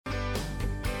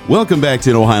Welcome back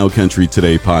to an Ohio Country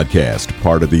Today podcast,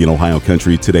 part of the In Ohio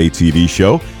Country Today TV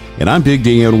show. And I'm Big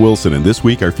Dan Wilson, and this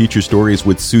week our feature story is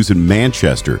with Susan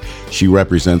Manchester. She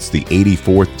represents the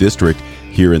 84th District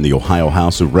here in the Ohio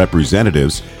House of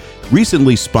Representatives.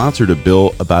 Recently sponsored a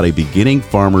bill about a beginning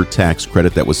farmer tax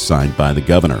credit that was signed by the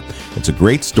governor. It's a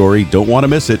great story. Don't want to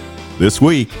miss it this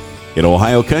week in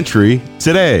Ohio Country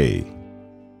Today.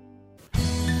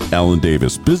 Alan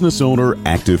Davis, business owner,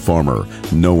 active farmer.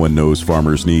 No one knows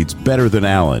farmers' needs better than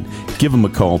Alan. Give him a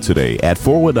call today at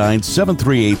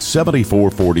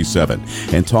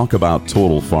 419-738-7447 and talk about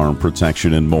total farm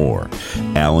protection and more.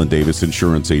 Alan Davis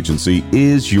Insurance Agency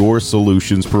is your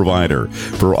solutions provider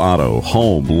for auto,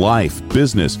 home, life,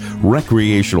 business,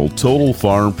 recreational, total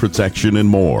farm protection and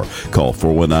more. Call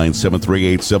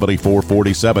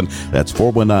 419-738-7447. That's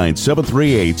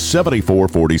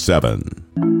 419-738-7447.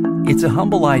 It's a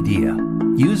humble idea.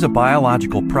 Use a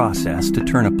biological process to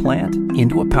turn a plant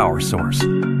into a power source.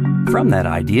 From that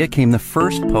idea came the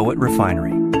first Poet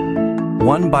Refinery.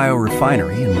 One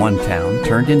biorefinery in one town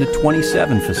turned into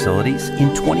 27 facilities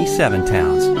in 27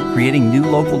 towns, creating new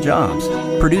local jobs,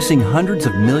 producing hundreds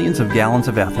of millions of gallons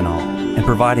of ethanol, and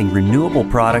providing renewable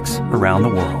products around the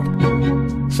world.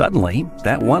 Suddenly,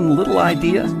 that one little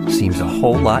idea seems a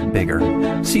whole lot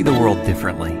bigger. See the world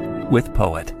differently with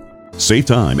Poet. Save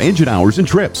time, engine hours, and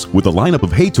trips with a lineup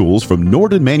of hay tools from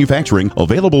Norden Manufacturing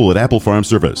available at Apple Farm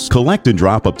Service. Collect and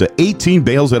drop up to 18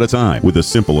 bales at a time with the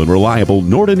simple and reliable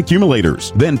Norden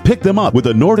accumulators. Then pick them up with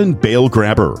a Norden bale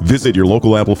grabber. Visit your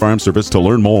local Apple Farm Service to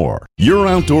learn more. Your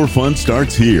outdoor fun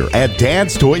starts here at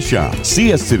Dad's Toy Shop.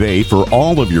 See us today for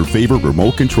all of your favorite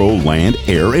remote control land,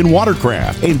 air, and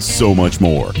watercraft, and so much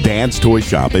more. Dad's Toy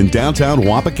Shop in downtown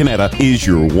Wapakoneta is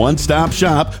your one-stop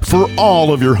shop for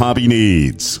all of your hobby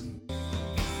needs.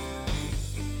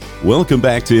 Welcome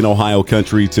back to In Ohio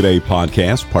Country Today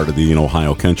podcast, part of the In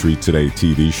Ohio Country Today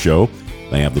TV show.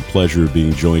 I have the pleasure of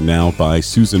being joined now by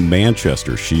Susan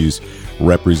Manchester. She's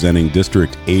representing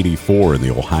District 84 in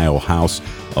the Ohio House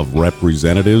of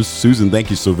Representatives. Susan, thank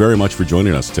you so very much for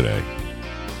joining us today.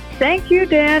 Thank you,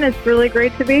 Dan. It's really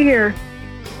great to be here.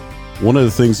 One of the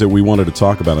things that we wanted to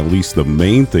talk about, at least the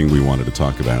main thing we wanted to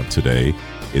talk about today,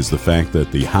 is the fact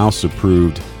that the House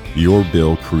approved your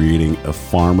bill creating a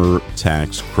farmer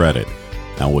tax credit.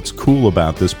 Now, what's cool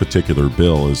about this particular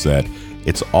bill is that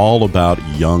it's all about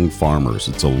young farmers.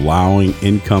 It's allowing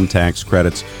income tax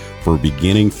credits for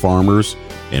beginning farmers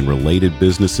and related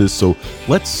businesses. So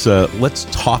let's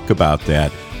talk about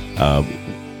that.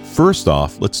 First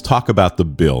off, let's talk about the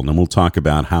bill, and then we'll talk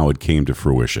about how it came to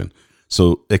fruition.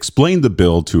 So explain the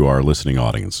bill to our listening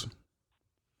audience.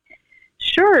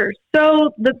 Sure.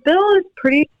 So the bill is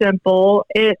pretty simple.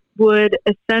 It would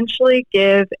essentially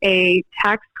give a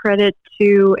tax credit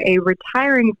to a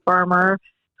retiring farmer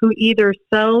who either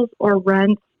sells or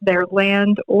rents their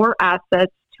land or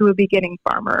assets to a beginning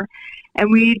farmer. And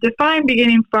we define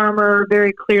beginning farmer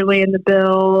very clearly in the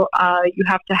bill. You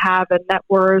have to have a net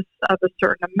worth of a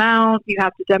certain amount. You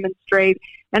have to demonstrate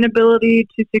an ability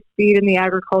to succeed in the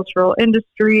agricultural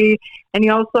industry. And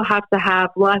you also have to have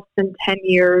less than 10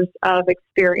 years of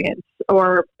experience,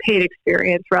 or paid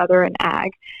experience rather, in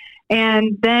ag.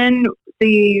 And then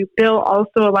the bill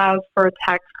also allows for a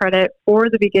tax credit for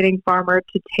the beginning farmer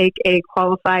to take a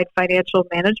qualified financial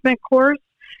management course.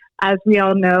 As we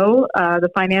all know, the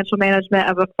financial management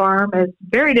of a farm is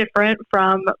very different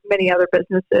from many other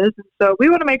businesses. And so we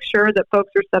want to make sure that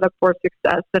folks are set up for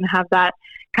success and have that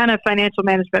kind of financial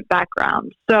management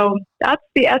background. So that's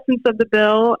the essence of the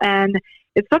bill. And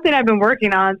it's something I've been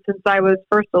working on since I was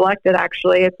first elected,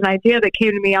 actually. It's an idea that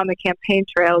came to me on the campaign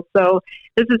trail. So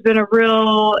this has been a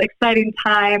real exciting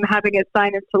time, having it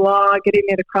signed into law, getting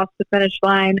it across the finish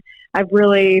line. I've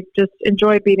really just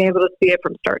enjoyed being able to see it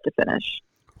from start to finish.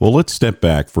 Well, let's step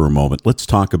back for a moment. Let's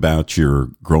talk about your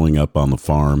growing up on the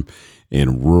farm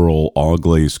in rural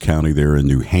Auglaize County there in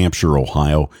New Hampshire,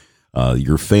 Ohio,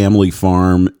 your family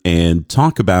farm, and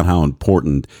talk about how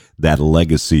important that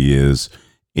legacy is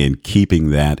in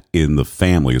keeping that in the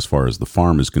family as far as the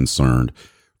farm is concerned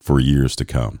for years to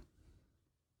come.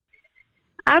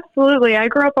 Absolutely. I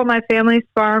grew up on my family's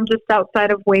farm just outside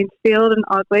of Waynesfield in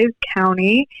Auglaize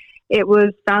County. It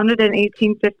was founded in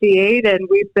 1858, and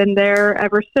we've been there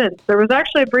ever since. There was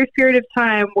actually a brief period of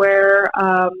time where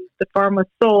the farm was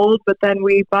sold, but then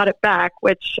we bought it back,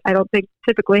 which I don't think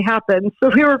typically happens. So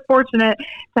we were fortunate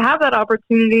to have that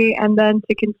opportunity and then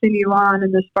to continue on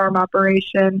in this farm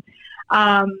operation.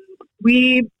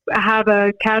 We have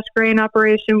a cash grain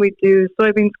operation. We do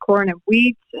soybeans, corn, and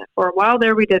wheat. For a while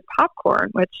there, we did popcorn,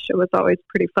 which was always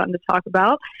pretty fun to talk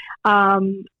about.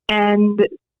 And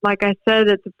like I said,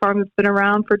 it's a farm that's been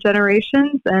around for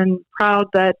generations, and proud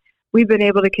that we've been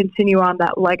able to continue on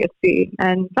that legacy.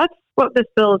 And that's what this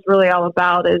bill is really all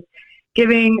about, is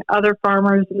giving other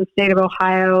farmers in the state of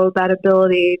Ohio that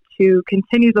ability to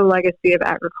continue the legacy of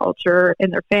agriculture in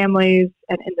their families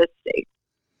and in this state.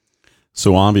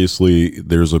 So obviously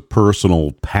there's a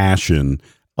personal passion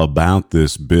about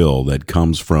this bill that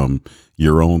comes from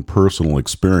your own personal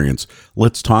experience.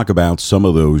 Let's talk about some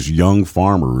of those young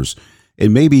farmers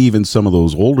and maybe even some of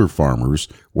those older farmers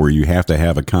where you have to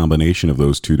have a combination of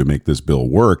those two to make this bill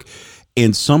work,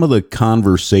 and some of the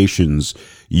conversations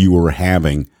you were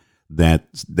having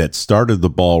that started the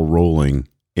ball rolling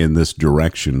in this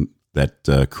direction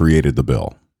that created the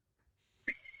bill.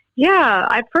 Yeah,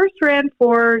 I first ran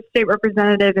for state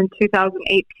representative in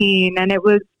 2018, and it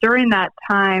was during that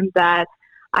time that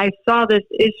I saw this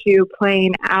issue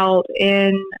playing out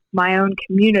in my own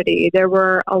community. There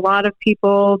were a lot of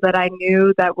people that I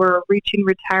knew that were reaching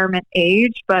retirement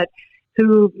age, but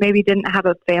who maybe didn't have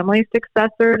a family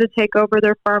successor to take over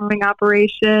their farming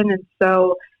operation. And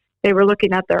so they were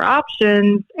looking at their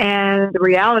options, and the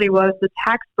reality was the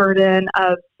tax burden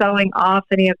of selling off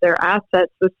any of their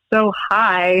assets was so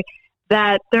high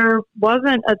that there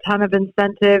wasn't a ton of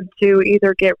incentive to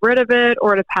either get rid of it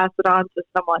or to pass it on to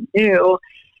someone new.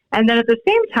 And then at the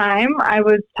same time, I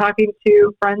was talking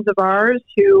to friends of ours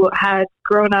who had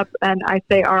grown up, and I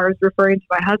say ours, referring to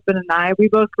my husband and I. We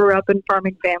both grew up in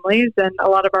farming families, and a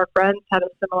lot of our friends had a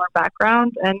similar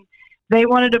background, and they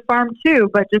wanted to farm too,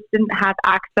 but just didn't have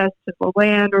access to the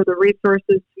land or the resources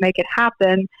to make it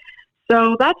happen.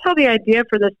 So that's how the idea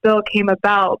for this bill came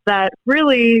about, that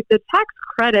really the tax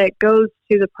credit goes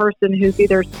to the person who's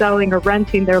either selling or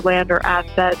renting their land or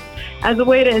assets as a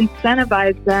way to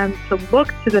incentivize them to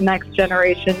look to the next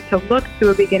generation, to look to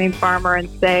a beginning farmer and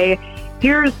say,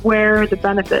 here's where the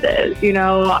benefit is. You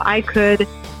know, I could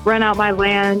rent out my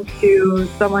land to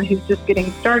someone who's just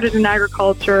getting started in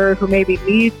agriculture, who maybe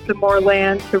needs some more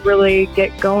land to really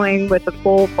get going with a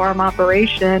full farm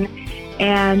operation.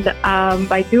 And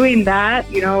by doing that,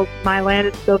 you know, my land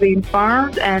is still being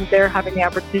farmed and they're having the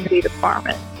opportunity to farm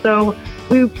it. So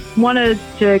we wanted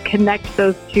to connect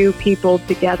those two people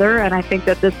together. And I think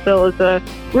that this bill is a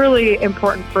really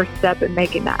important first step in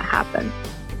making that happen.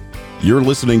 You're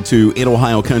listening to In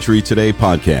Ohio Country Today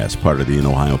podcast, part of the In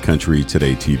Ohio Country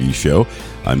Today TV show.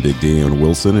 I'm Big Dan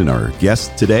Wilson, and our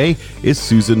guest today is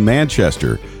Susan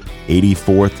Manchester,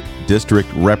 84th District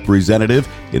Representative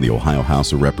in the Ohio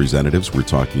House of Representatives. We're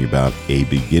talking about a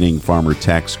beginning farmer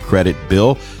tax credit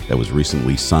bill that was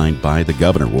recently signed by the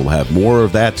governor. We'll have more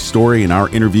of that story in our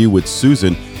interview with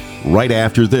Susan right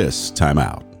after this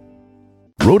timeout.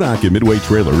 Rodock and Midway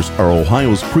Trailers are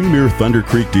Ohio's premier Thunder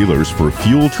Creek dealers for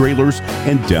fuel trailers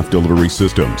and DEF delivery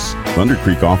systems. Thunder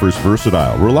Creek offers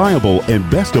versatile, reliable, and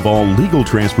best of all, legal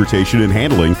transportation and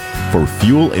handling for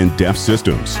fuel and DEF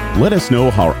systems. Let us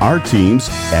know how our teams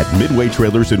at Midway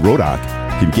Trailers in Rodock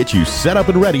can get you set up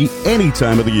and ready any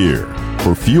time of the year.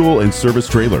 For fuel and service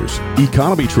trailers,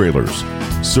 economy trailers,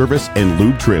 service and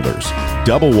lube trailers,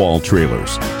 double wall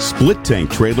trailers, split tank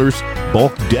trailers,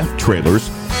 bulk DEF trailers,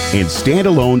 and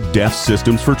standalone DEF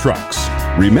systems for trucks.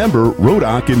 Remember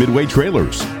Rodock and Midway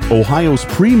Trailers, Ohio's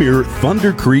premier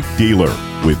Thunder Creek dealer,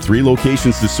 with 3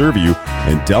 locations to serve you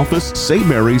in Delphus, St.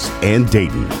 Mary's, and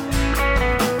Dayton.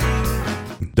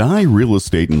 Dye Real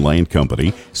Estate and Land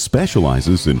Company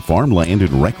specializes in farmland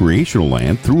and recreational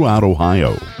land throughout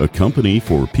Ohio. A company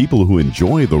for people who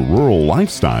enjoy the rural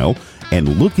lifestyle and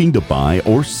looking to buy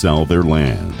or sell their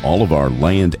land. All of our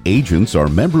land agents are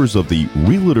members of the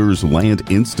Realtors Land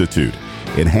Institute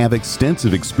and have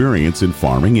extensive experience in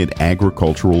farming and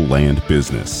agricultural land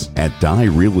business. At Dye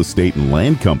Real Estate and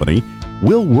Land Company,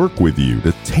 we'll work with you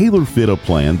to tailor fit a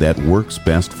plan that works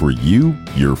best for you,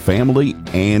 your family,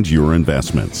 and your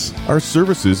investments. Our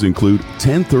services include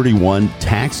 1031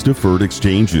 tax-deferred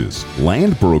exchanges,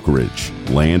 land brokerage,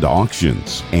 land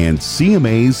auctions, and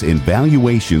CMAs and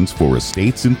valuations for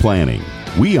estates and planning.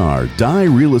 We are Dye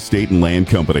Real Estate and Land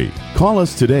Company. Call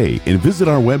us today and visit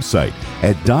our website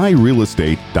at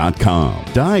dyerealestate.com.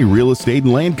 Dye Real Estate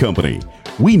and Land Company.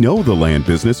 We know the land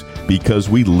business because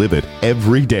we live it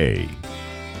every day.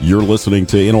 You're listening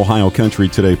to In Ohio Country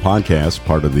Today podcast,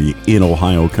 part of the In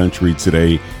Ohio Country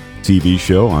Today TV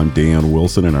show. I'm Dan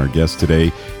Wilson, and our guest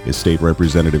today is State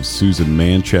Representative Susan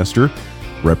Manchester,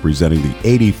 representing the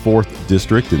 84th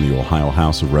District in the Ohio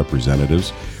House of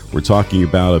Representatives. We're talking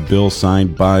about a bill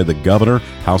signed by the governor,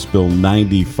 House Bill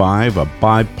 95, a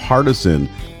bipartisan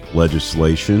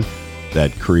legislation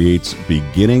that creates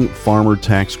beginning farmer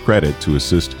tax credit to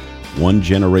assist one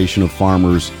generation of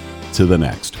farmers to the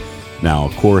next. Now,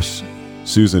 of course,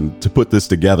 Susan, to put this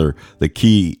together, the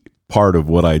key part of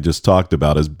what I just talked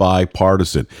about is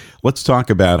bipartisan. Let's talk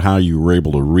about how you were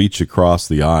able to reach across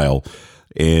the aisle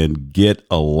and get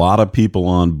a lot of people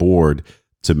on board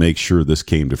to make sure this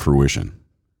came to fruition.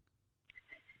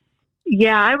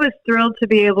 Yeah, I was thrilled to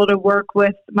be able to work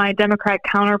with my Democrat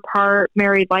counterpart,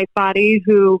 Mary Lightbody,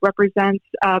 who represents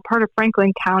part of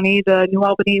Franklin County, the New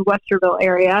Albany, Westerville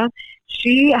area.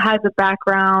 She has a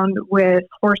background with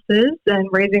horses and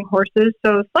raising horses,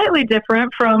 so slightly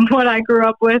different from what I grew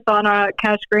up with on a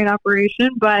cash grain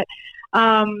operation. But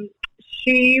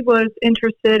she was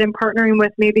interested in partnering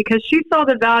with me because she saw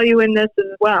the value in this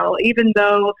as well, even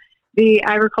though the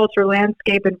agriculture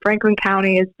landscape in Franklin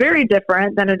County is very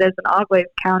different than it is in Auglaize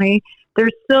County.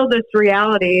 There's still this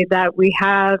reality that we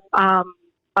have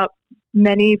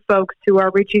many folks who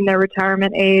are reaching their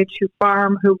retirement age, who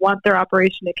farm, who want their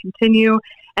operation to continue,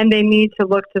 and they need to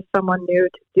look to someone new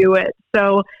to do it.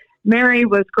 So Mary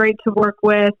was great to work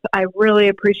with. I really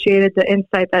appreciated the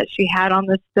insight that she had on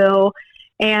this bill.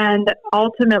 And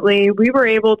ultimately, we were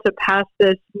able to pass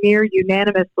this near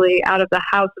unanimously out of the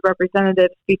House of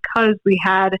Representatives because we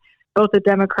had both a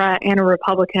Democrat and a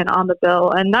Republican on the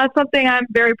bill. And that's something I'm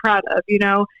very proud of. You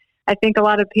know, I think a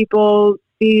lot of people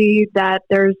see that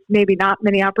there's maybe not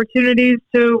many opportunities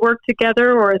to work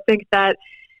together, or think that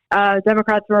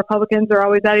Democrats and Republicans are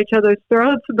always at each other's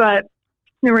throats. But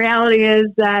the reality is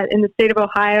that in the state of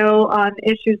Ohio, on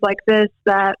issues like this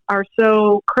that are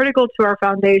so critical to our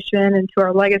foundation and to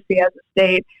our legacy as a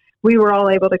state, we were all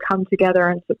able to come together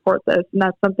and support this. And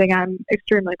that's something I'm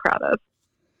extremely proud of.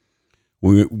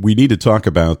 We need to talk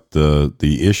about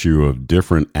the issue of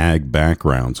different ag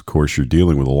backgrounds. Of course, you're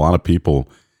dealing with a lot of people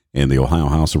in the Ohio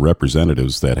House of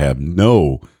Representatives that have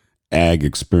no ag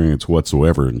experience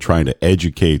whatsoever, and trying to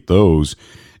educate those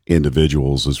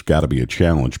individuals has got to be a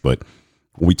challenge. But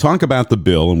when we talk about the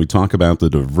bill and we talk about the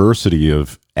diversity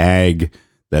of ag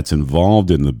that's involved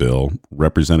in the bill,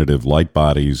 Representative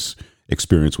Lightbody's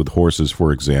experience with horses,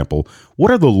 for example,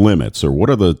 what are the limits, or what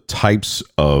are the types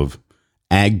of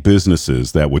ag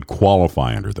businesses that would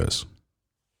qualify under this?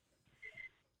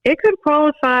 It could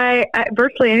qualify,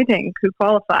 virtually anything could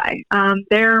qualify.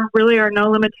 There really are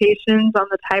no limitations on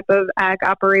the type of ag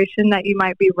operation that you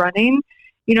might be running.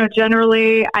 You know,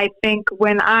 generally, I think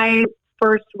when I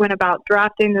first went about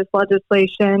drafting this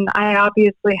legislation, I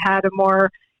obviously had a more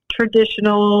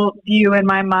traditional view in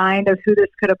my mind of who this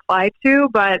could apply to,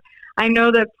 but I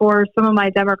know that for some of my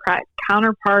Democrat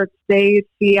counterparts, they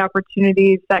see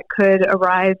opportunities that could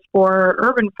arise for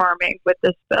urban farming with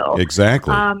this bill.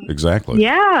 Exactly.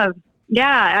 Yeah.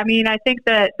 I mean, I think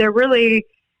that they're really,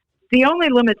 the only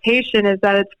limitation is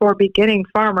that it's for beginning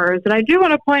farmers. And I do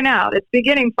want to point out, it's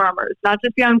beginning farmers, not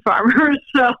just young farmers.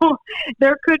 So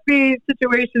there could be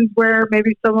situations where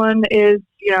maybe someone is,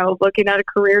 you know, looking at a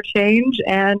career change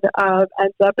and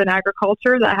ends up in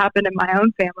agriculture. That happened in my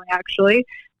own family, actually.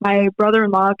 My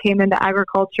brother-in-law came into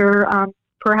agriculture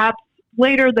perhaps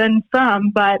later than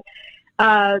some, but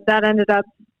that ended up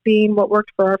being what worked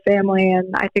for our family.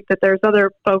 And I think that there's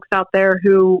other folks out there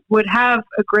who would have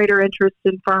a greater interest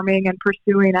in farming and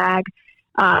pursuing ag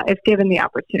if given the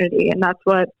opportunity. And that's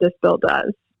what this bill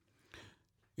does.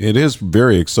 It is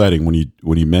very exciting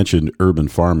when you mentioned urban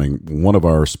farming. One of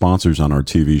our sponsors on our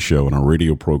TV show and our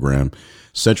radio program,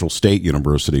 Central State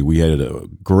University, we had a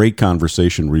great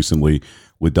conversation recently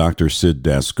with Dr. Sid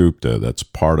Dasgupta. That's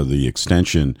part of the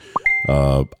extension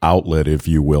outlet, if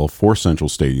you will, for Central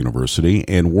State University,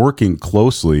 and working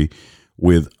closely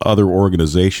with other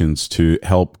organizations to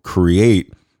help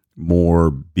create more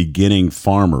beginning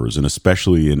farmers, and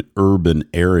especially in urban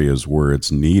areas where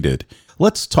it's needed.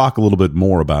 Let's talk a little bit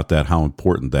more about that, how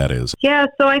important that is. Yeah,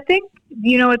 so I think,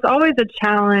 you know, it's always a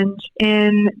challenge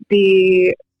in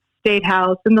the State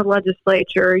House, in the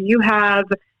legislature. You have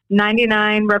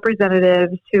 99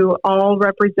 representatives who all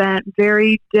represent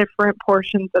very different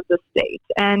portions of the state.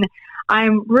 And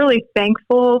I'm really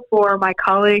thankful for my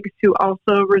colleagues who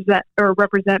also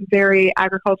represent very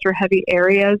agriculture-heavy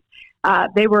areas.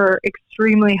 They were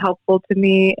extremely helpful to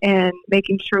me in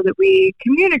making sure that we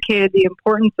communicated the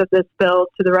importance of this bill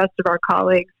to the rest of our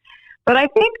colleagues. But I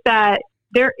think that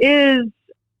there is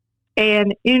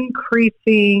an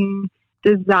increasing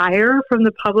desire from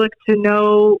the public to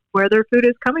know where their food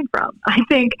is coming from. I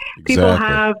think people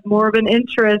have more of an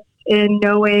interest in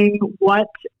knowing what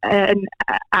an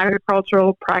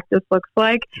agricultural practice looks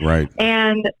like. Right.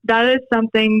 And that is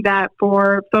something that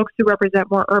for folks who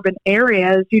represent more urban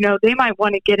areas, you know, they might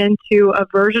want to get into a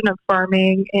version of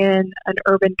farming in an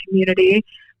urban community,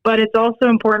 but it's also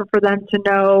important for them to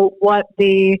know what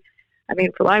the, I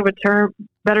mean, for lack of a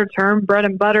better term, bread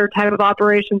and butter type of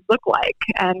operations look like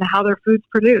and how their food's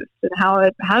produced and how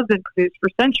it has been produced for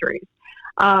centuries.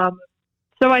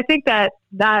 So I think that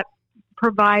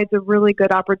provides a really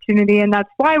good opportunity, and that's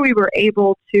why we were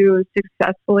able to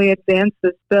successfully advance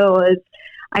this bill. Is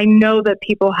I know that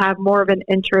people have more of an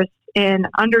interest in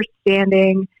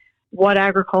understanding what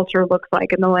agriculture looks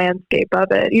like in the landscape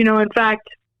of it. In fact,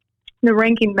 the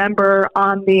ranking member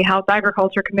on the House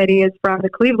Agriculture Committee is from the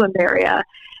Cleveland area.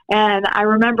 And I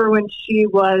remember when she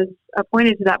was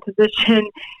appointed to that position,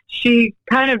 she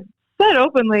kind of said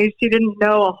openly she didn't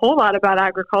know a whole lot about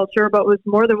agriculture, but was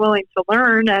more than willing to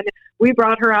learn. And we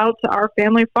brought her out to our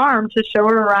family farm to show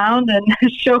her around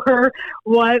and show her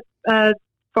what a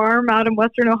farm out in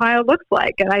Western Ohio looks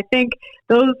like. And I think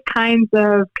those kinds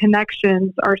of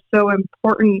connections are so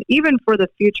important, even for the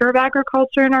future of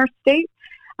agriculture in our state.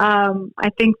 I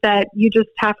think that you just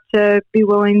have to be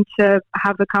willing to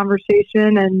have the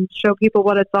conversation and show people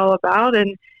what it's all about.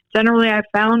 And generally, I've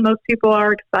found most people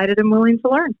are excited and willing to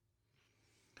learn.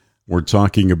 We're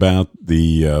talking about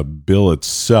the bill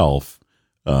itself,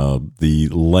 the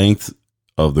length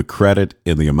of the credit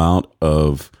and the amount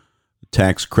of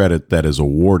tax credit that is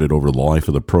awarded over the life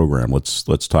of the program.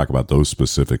 Let's talk about those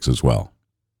specifics as well.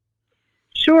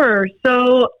 Sure.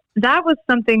 So that was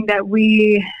something that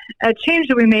a change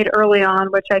that we made early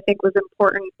on, which I think was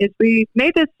important, is we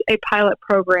made this a pilot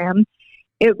program.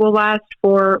 It will last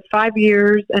for 5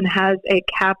 years and has a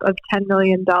cap of $10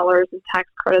 million in tax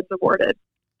credits awarded.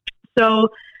 So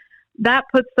that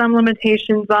puts some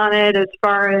limitations on it as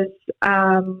far as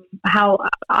how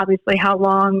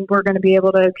long we're going to be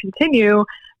able to continue.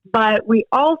 But we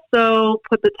also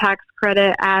put the tax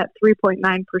credit at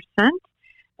 3.9%,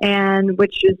 and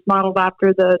which is modeled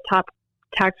after the top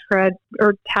tax credit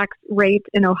or tax rate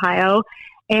in Ohio.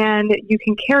 And you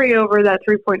can carry over that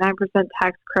 3.9%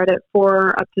 tax credit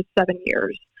for up to 7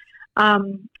 years.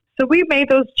 So we made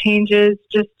those changes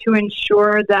just to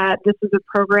ensure that this is a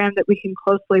program that we can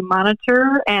closely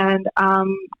monitor and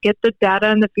get the data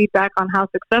and the feedback on how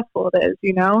successful it is.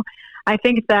 I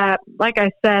think that, like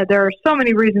I said, there are so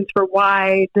many reasons for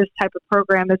why this type of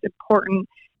program is important.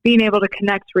 Being able to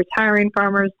connect retiring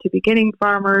farmers to beginning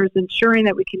farmers, ensuring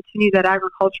that we continue that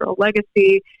agricultural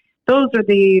legacy. Those are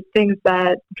the things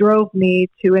that drove me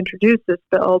to introduce this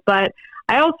bill. But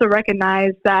I also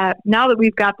recognize that now that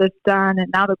we've got this done and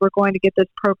now that we're going to get this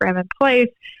program in place,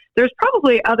 there's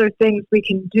probably other things we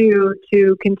can do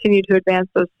to continue to advance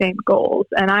those same goals.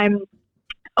 And I'm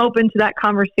open to that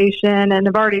conversation, and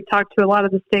I've already talked to a lot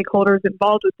of the stakeholders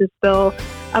involved with this bill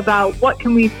about what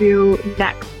can we do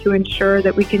next to ensure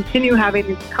that we continue having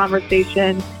this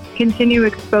conversation, continue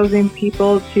exposing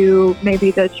people to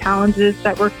maybe the challenges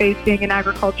that we're facing in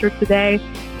agriculture today,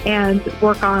 and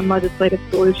work on legislative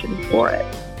solutions for it.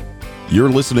 You're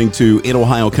listening to In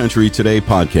Ohio Country Today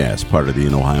podcast, part of the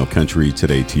In Ohio Country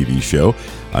Today TV show.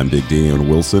 I'm Big Dan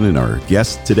Wilson, and our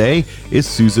guest today is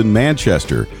Susan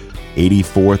Manchester,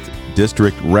 84th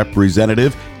District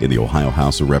Representative in the Ohio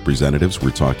House of Representatives. We're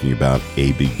talking about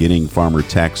a beginning farmer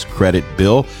tax credit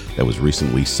bill that was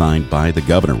recently signed by the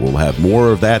governor. We'll have more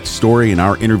of that story in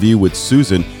our interview with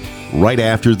Susan right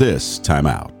after this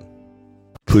timeout.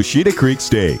 Pusheta Creek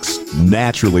Steaks,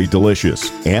 naturally delicious,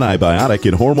 antibiotic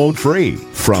and hormone-free,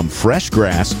 from fresh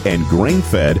grass and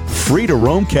grain-fed,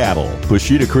 free-to-roam cattle.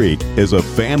 Pusheta Creek is a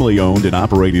family-owned and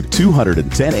operated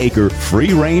 210-acre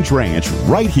free-range ranch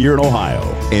right here in Ohio,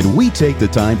 and we take the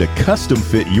time to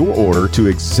custom-fit your order to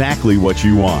exactly what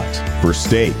you want. For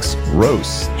steaks,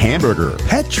 roasts, hamburger,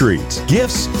 pet treats,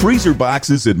 gifts, freezer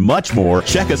boxes, and much more,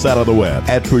 check us out on the web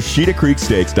at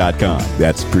PushetaCreekSteaks.com.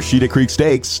 That's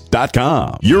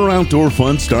PushetaCreekSteaks.com. Your outdoor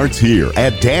fun starts here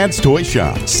at Dad's Toy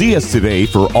Shop. See us today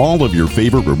for all of your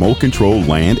favorite remote control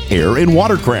land, air, and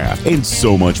watercraft, and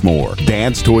so much more.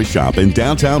 Dad's Toy Shop in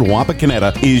downtown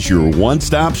Wapakoneta is your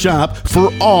one-stop shop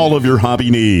for all of your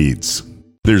hobby needs.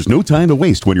 There's no time to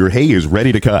waste when your hay is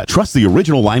ready to cut. Trust the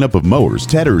original lineup of mowers,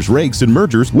 tedders, rakes, and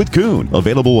mergers with Kuhn.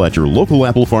 Available at your local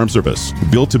Apple Farm Service.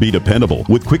 Built to be dependable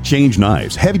with quick change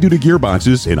knives, heavy-duty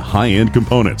gearboxes, and high-end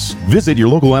components. Visit your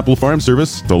local Apple Farm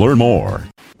Service to learn more.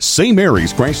 St.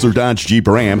 Mary's Chrysler Dodge Jeep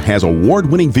Ram has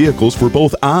award-winning vehicles for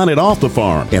both on and off the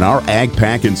farm, and our Ag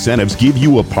Pack incentives give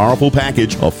you a powerful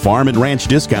package of farm and ranch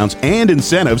discounts and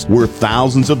incentives worth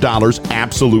thousands of dollars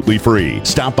absolutely free.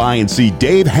 Stop by and see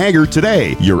Dave Haggard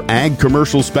today, your ag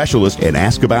commercial specialist, and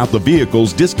ask about the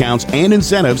vehicles, discounts, and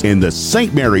incentives in the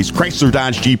St. Mary's Chrysler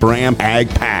Dodge Jeep Ram Ag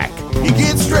Pack. You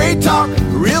get straight talk,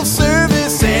 real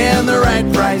service, and the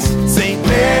right price. St.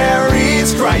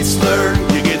 Mary's Chrysler,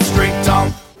 you get straight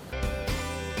talk.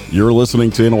 You're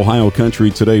listening to In Ohio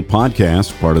Country Today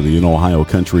podcast, part of the In Ohio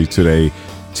Country Today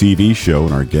TV show,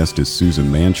 and our guest is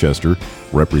Susan Manchester,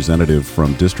 representative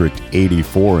from District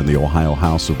 84 in the Ohio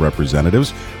House of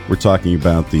Representatives. We're talking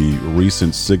about the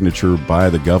recent signature by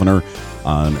the governor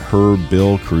on her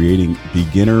bill creating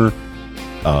beginning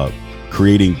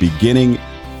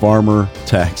farmer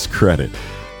tax credit.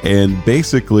 And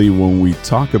basically, when we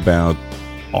talk about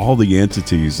all the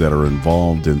entities that are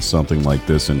involved in something like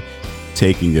this and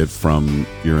taking it from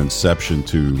your inception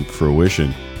to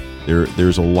fruition,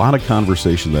 there's a lot of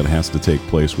conversation that has to take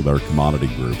place with our commodity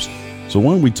groups. So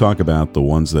when we talk about the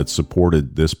ones that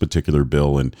supported this particular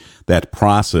bill and that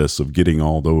process of getting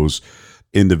all those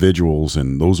individuals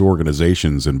and those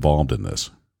organizations involved in this.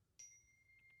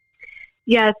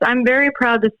 Yes, I'm very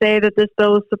proud to say that this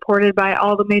bill is supported by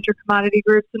all the major commodity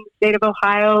groups in the state of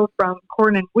Ohio, from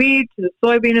corn and wheat to the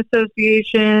Soybean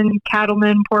Association,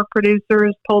 cattlemen, pork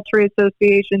producers, poultry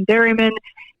association, dairymen,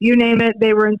 you name it,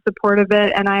 they were in support of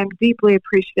it, and I am deeply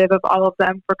appreciative of all of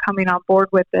them for coming on board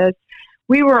with this.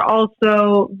 We were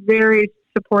also very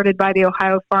supported by the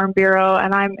Ohio Farm Bureau,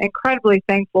 and I'm incredibly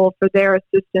thankful for their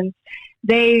assistance.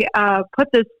 They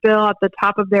put this bill at the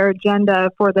top of their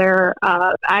agenda for their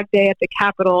Ag Day at the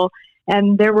Capitol,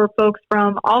 and there were folks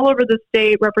from all over the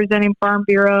state representing Farm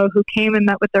Bureau who came and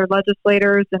met with their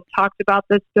legislators and talked about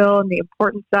this bill and the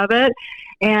importance of it,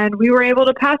 and we were able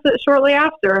to pass it shortly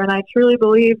after, and I truly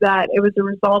believe that it was a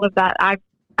result of that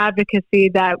advocacy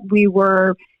that we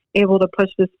were able to push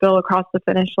this bill across the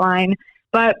finish line.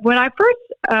 But when I first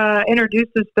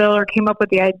introduced this bill or came up with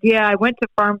the idea, I went to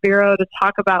Farm Bureau to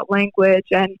talk about language,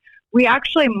 and we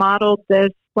actually modeled this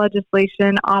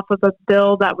legislation off of a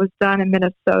bill that was done in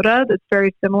Minnesota that's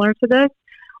very similar to this.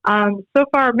 So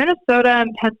far, Minnesota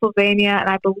and Pennsylvania, and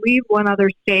I believe one other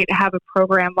state, have a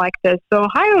program like this. So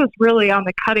Ohio is really on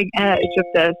the cutting edge of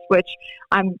this, which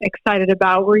I'm excited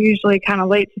about. We're usually kind of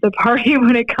late to the party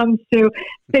when it comes to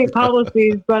state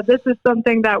policies, but this is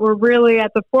something that we're really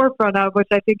at the forefront of, which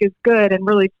I think is good and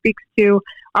really speaks to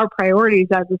our priorities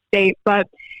as a state. But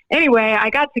anyway, I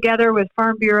got together with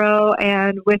Farm Bureau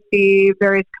and with the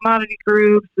various commodity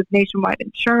groups, with Nationwide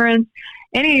Insurance,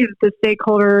 any of the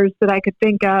stakeholders that I could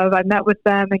think of. I met with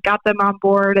them and got them on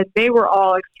board, and they were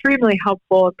all extremely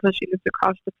helpful in pushing this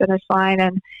across the finish line.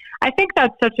 And I think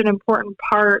that's such an important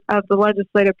part of the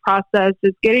legislative process,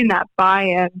 is getting that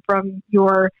buy-in from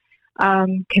your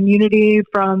community,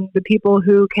 from the people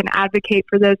who can advocate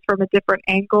for this from a different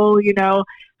angle. You know,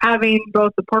 having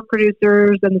both the pork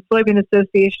producers and the Soybean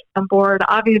Association on board,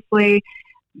 obviously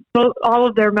all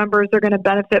of their members are going to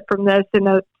benefit from this in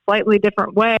a slightly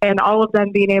different way, and all of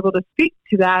them being able to speak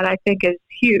to that, I think, is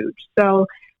huge. So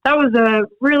that was a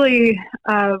really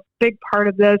big part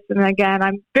of this. And again,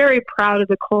 I'm very proud of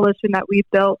the coalition that we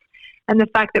built and the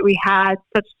fact that we had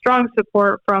such strong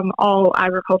support from all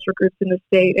agriculture groups in the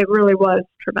state. It really was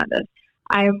tremendous.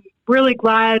 I am really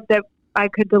glad that I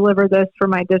could deliver this for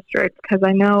my district, because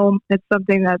I know it's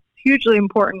something that's hugely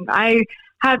important. I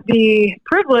have the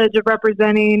privilege of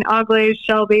representing Auglaize,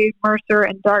 Shelby, Mercer,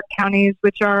 and Darke counties,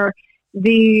 which are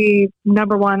the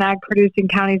number one ag producing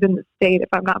counties in the state, if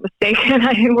I'm not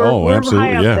mistaken. We're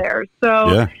high up there.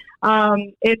 So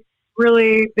it's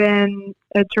really been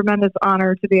a tremendous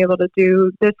honor to be able to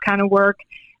do this kind of work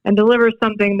and deliver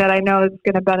something that I know is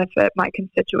going to benefit my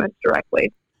constituents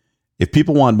directly. If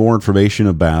people want more information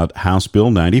about House Bill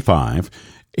 95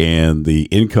 and the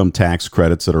income tax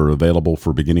credits that are available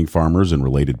for beginning farmers and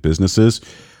related businesses,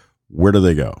 where do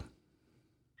they go?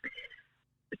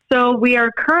 So we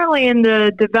are currently in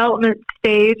the development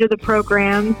stage of the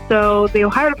program. So the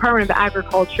Ohio Department of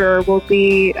Agriculture will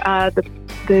be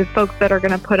the folks that are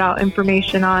going to put out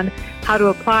information on how to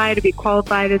apply to be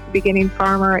qualified as a beginning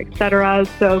farmer, etc.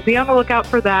 So be on the lookout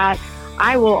for that.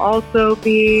 I will also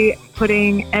be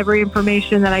putting every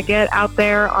information that I get out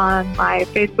there on my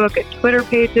Facebook and Twitter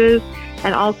pages.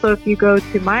 And also, if you go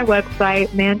to my website,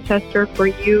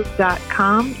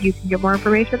 manchesterforyou.com, you can get more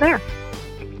information there.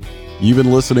 You've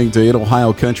been listening to In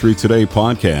Ohio Country Today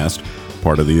podcast,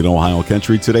 part of the In Ohio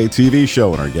Country Today TV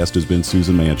show. And our guest has been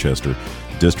Susan Manchester,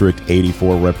 District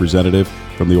 84 representative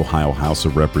from the Ohio House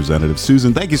of Representatives.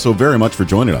 Susan, thank you so very much for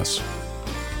joining us.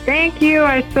 Thank you.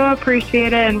 I so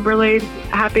appreciate it, and really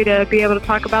happy to be able to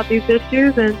talk about these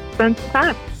issues and spend some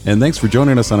time. And thanks for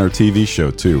joining us on our TV show,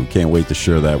 too. Can't wait to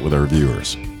share that with our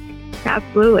viewers.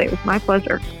 Absolutely. It was my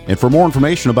pleasure. And for more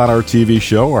information about our TV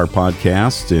show, our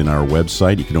podcast, and our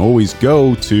website, you can always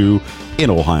go to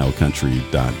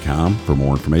inohiocountry.com for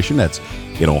more information. That's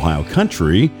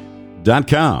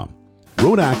inohiocountry.com.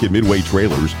 Rodak and Midway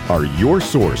Trailers are your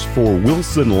source for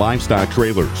Wilson Livestock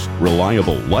Trailers.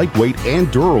 Reliable, lightweight,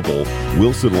 and durable,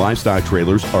 Wilson Livestock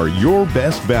Trailers are your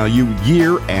best value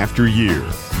year after year.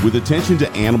 With attention to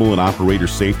animal and operator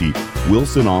safety,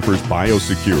 Wilson offers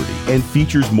biosecurity and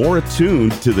features more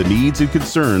attuned to the needs and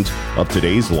concerns of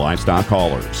today's livestock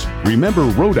haulers. Remember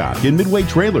Rodock and Midway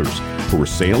Trailers for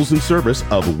sales and service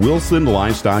of Wilson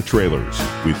Livestock Trailers,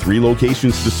 with 3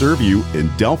 locations to serve you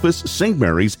in Delphus, St.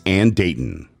 Mary's, and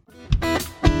Dayton.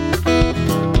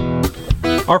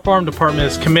 Our farm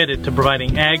department is committed to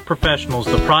providing ag professionals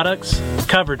the products,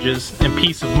 coverages, and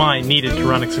peace of mind needed to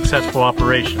run a successful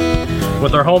operation.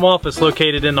 With our home office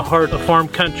located in the heart of farm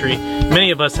country,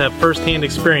 many of us have first-hand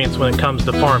experience when it comes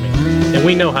to farming, and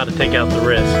we know how to take out the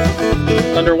risk.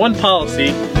 Under one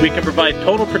policy, we can provide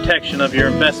total protection of your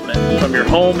investment, from your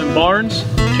home and barns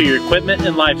to your equipment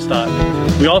and livestock.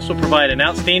 We also provide an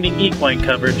outstanding equine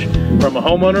coverage, from a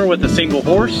homeowner with a single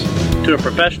horse to a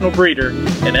professional breeder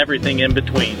and everything in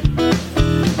between.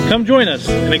 Come join us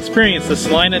and experience the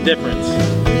Salina difference.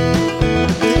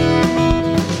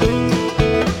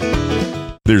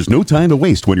 There's no time to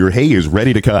waste when your hay is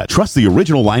ready to cut. Trust the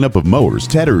original lineup of mowers,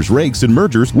 tedders, rakes, and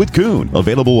mergers with Kuhn.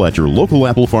 Available at your local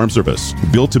Apple Farm Service.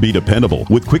 Built to be dependable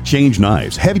with quick change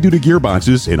knives, heavy-duty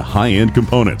gearboxes, and high-end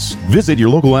components. Visit your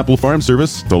local Apple Farm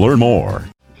Service to learn more.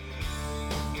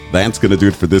 That's going to do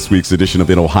it for this week's edition of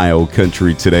In Ohio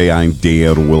Country Today. I'm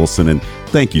Dan Wilson, and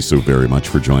thank you so very much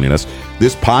for joining us.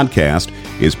 This podcast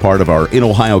is part of our In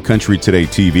Ohio Country Today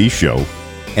TV show,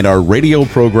 and our radio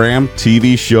program,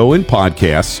 TV show, and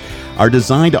podcasts are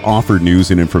designed to offer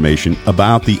news and information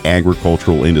about the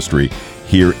agricultural industry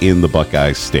here in the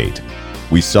Buckeye State.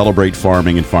 We celebrate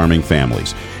farming and farming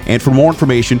families. And for more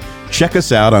information, check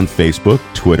us out on Facebook,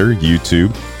 Twitter,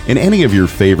 YouTube, and any of your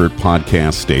favorite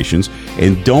podcast stations.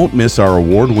 And don't miss our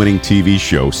award-winning TV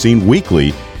show, seen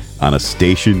weekly on a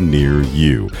station near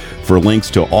you. For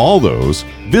links to all those,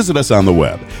 visit us on the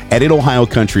web at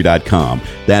inohiocountry.com.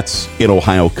 That's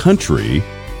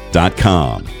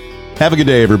inohiocountry.com. Have a good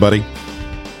day, everybody.